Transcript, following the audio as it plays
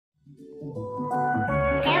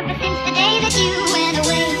ever since the day that you went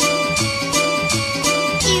away.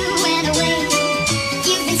 You went away.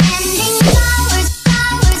 You've been sending flowers,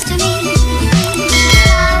 flowers to me.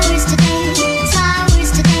 Flowers today, flowers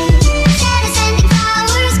today. Instead of sending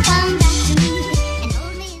flowers, come back to me and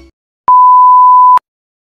hold me in.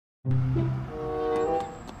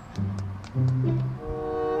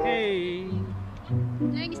 Hey,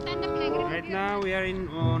 right now we are in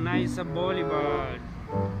Onaisa Boulevard.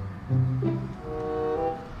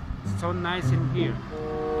 So nice in here.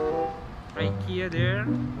 IKEA there,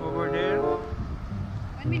 over there. 1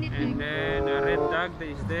 minute And then a red dog that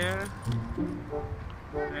is there.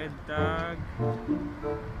 Red dog.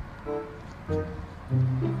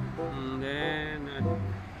 And then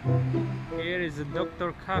here is the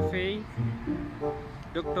Dr. Coffe.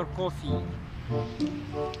 Dr. Coffe.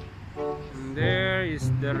 And there is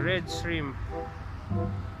the red shrimp.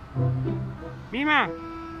 Mima!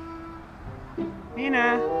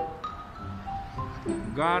 Nina!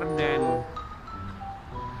 Garden.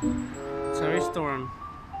 It's a restaurant.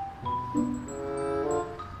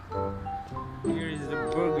 Here is the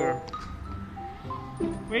burger.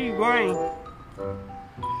 Where are you going?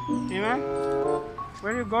 Mima?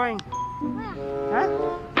 Where are you going? Huh?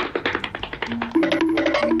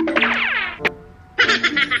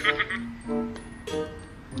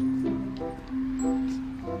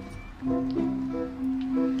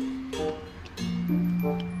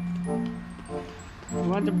 You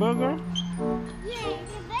want a burger? Yay,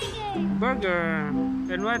 the burger! Burger!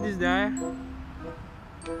 And what is that?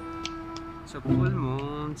 It's a full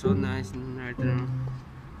moon, so nice and right now.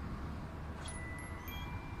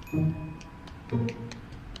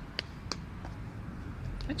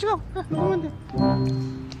 Let's go! Come on there.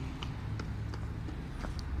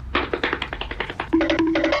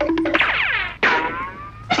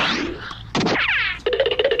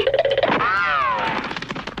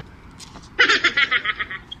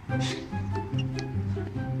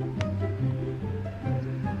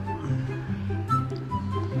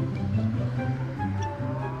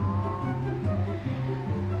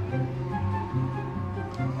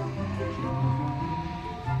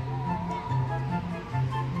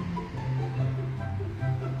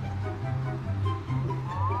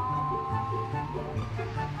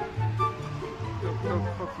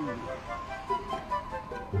 Coffee.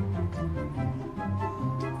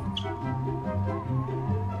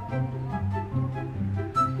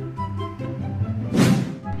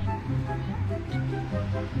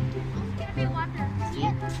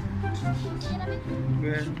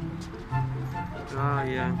 Where? Ah,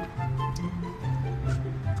 yeah.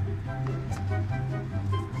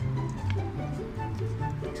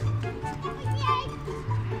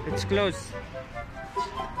 It's closed.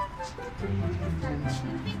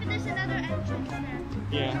 Maybe there's another entrance there.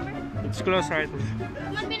 Yeah, it's closed right now.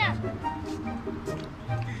 Come on, Beena.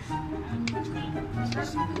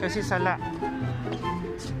 Kasi sala.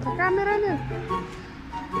 Camera niya.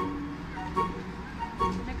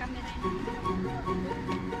 May camera.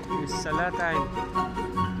 It's sala time.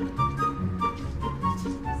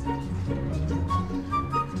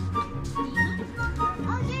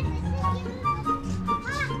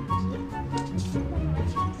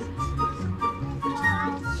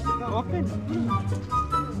 Oh, good. Open.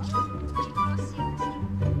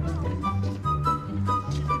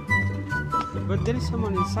 But there is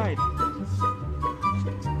someone inside.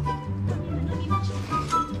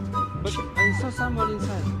 But I saw someone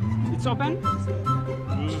inside. It's open?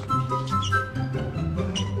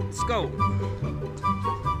 Let's go.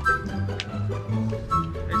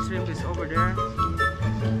 Red shrimp is over there.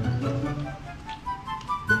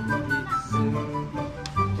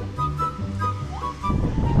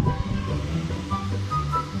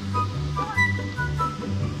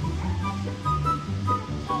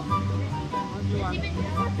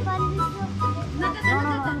 No,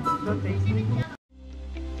 don't take.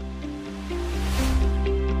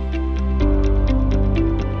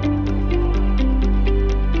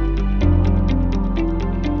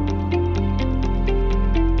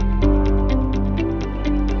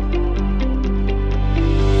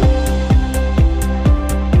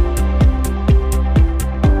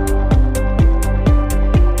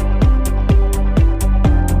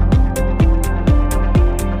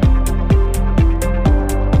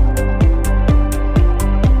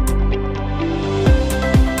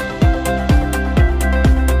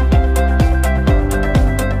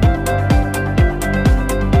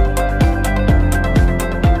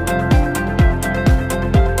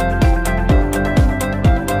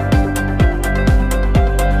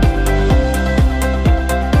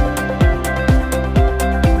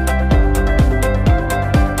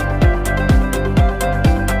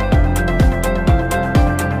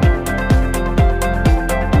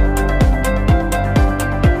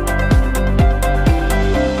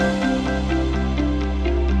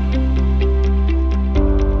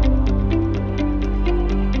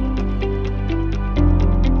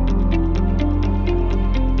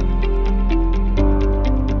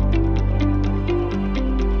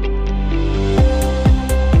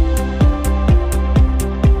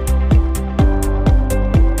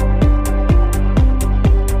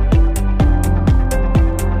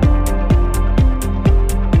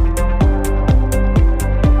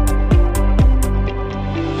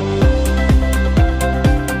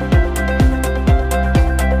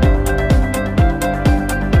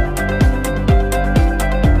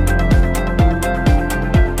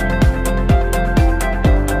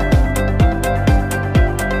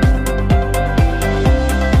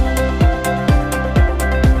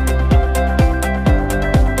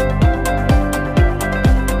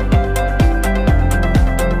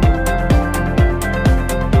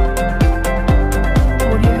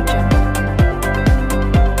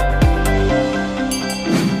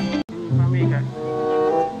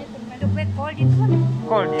 Cold itu kan?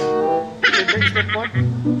 Cold, yeah. Is that cold?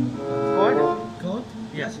 Cold? Goat?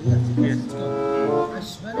 Yes. Yes. Yes. It's goat.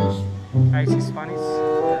 Spanish? Ice is Spanish.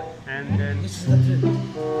 And then This is the trip.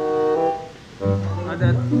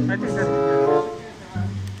 other, I think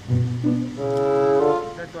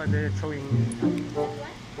that's what they're showing.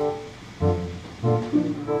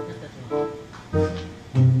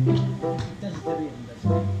 Vegetarian, that's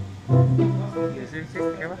right. Yes, yes,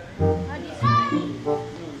 yes. Eva?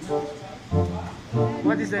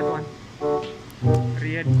 What is that one?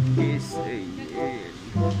 Red is a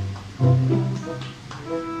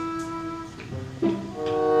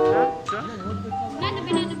Banana,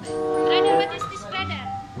 banana. Brother, what is this brother?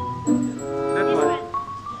 that This one. one.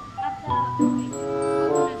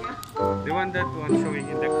 After, The one that one showing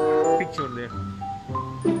in the picture there.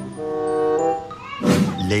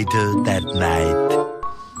 Later that night.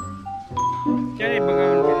 Jadi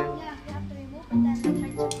bagaimana kita? Yeah, you have to remove and then try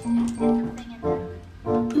to put something in there.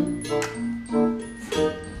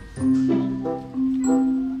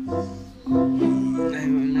 I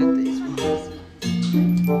will not taste it.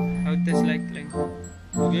 How it tastes like?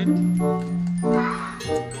 Good?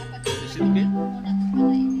 Is it good?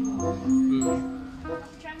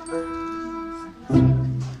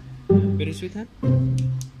 Very sweet, huh?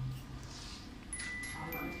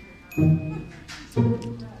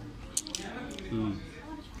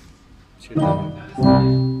 Sweet.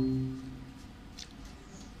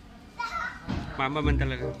 Mama man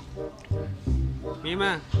talaga.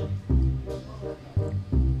 Mima.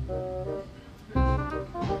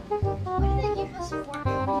 Why did they give us fork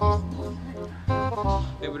and we just don't have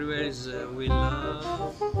it? Everywhere is we love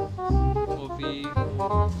coffee.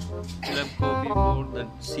 We love coffee for the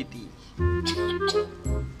city.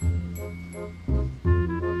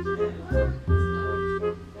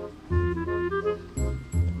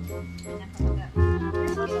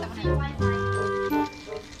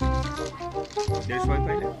 There's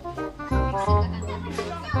Wi-Fi there.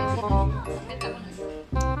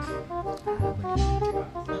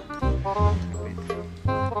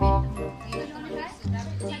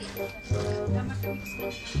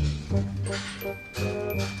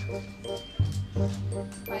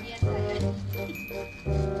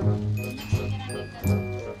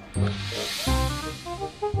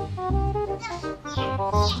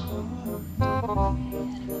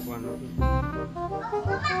 One of them.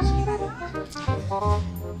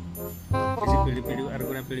 Kasi Pilipino,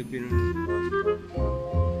 argo na Pilipino.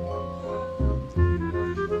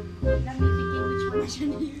 let me begin which one is your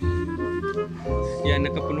name. Yan,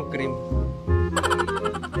 nakapuno cream.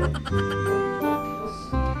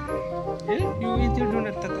 Yeah, you eat your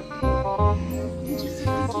donut, tata. I'm just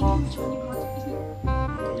thinking which one you want to eat.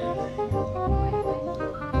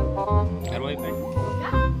 Ar Wi-Fi?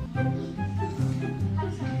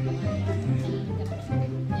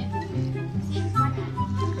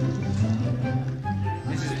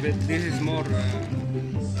 This is more.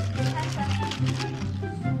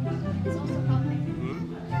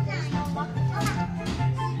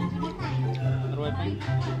 Ar Wi-Fi?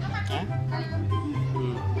 Huh?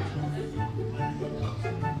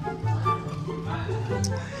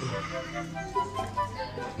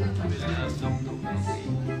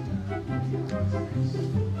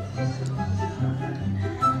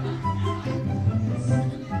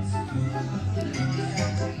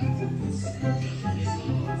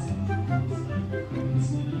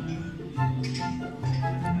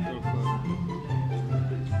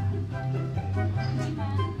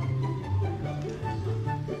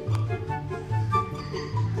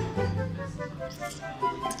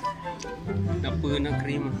 Napuno ng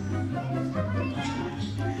cream.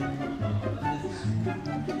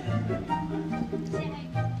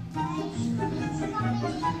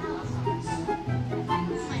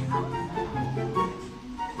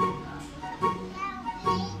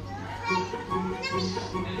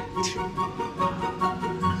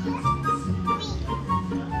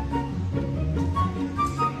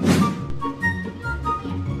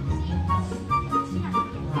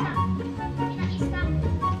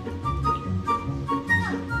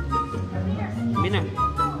 Beena.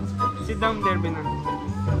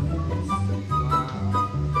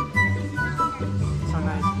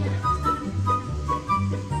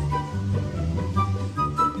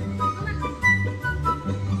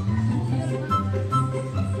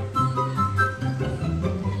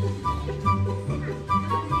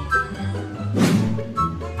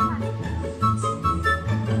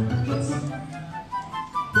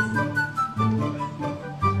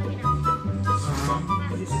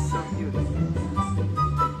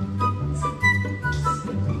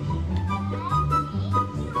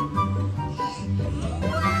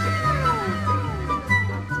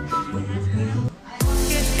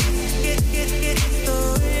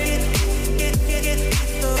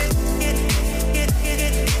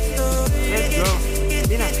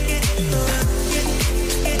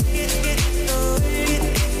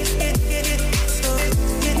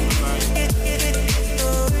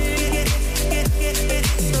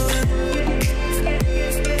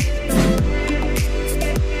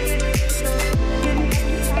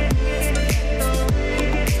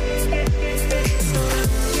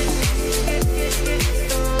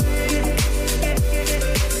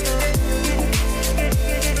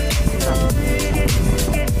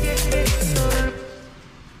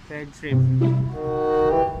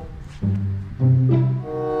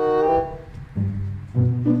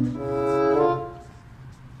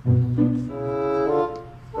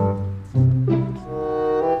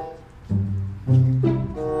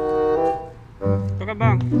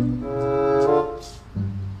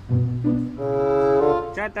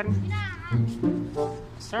 Gatan.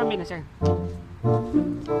 Strawberry na siya.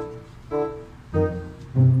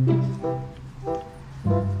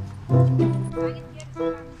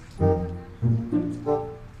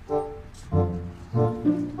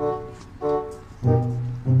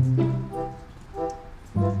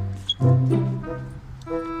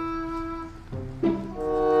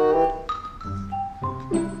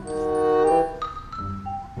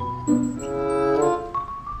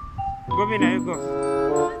 Go, Beena, you go.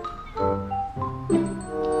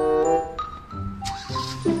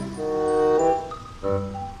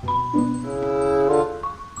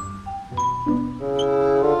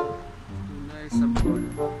 Nice support.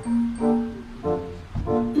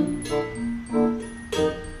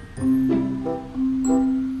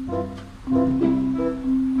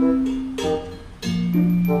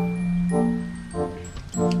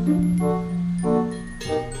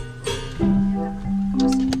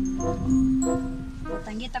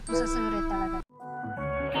 Tanggit ako sa suri talaga.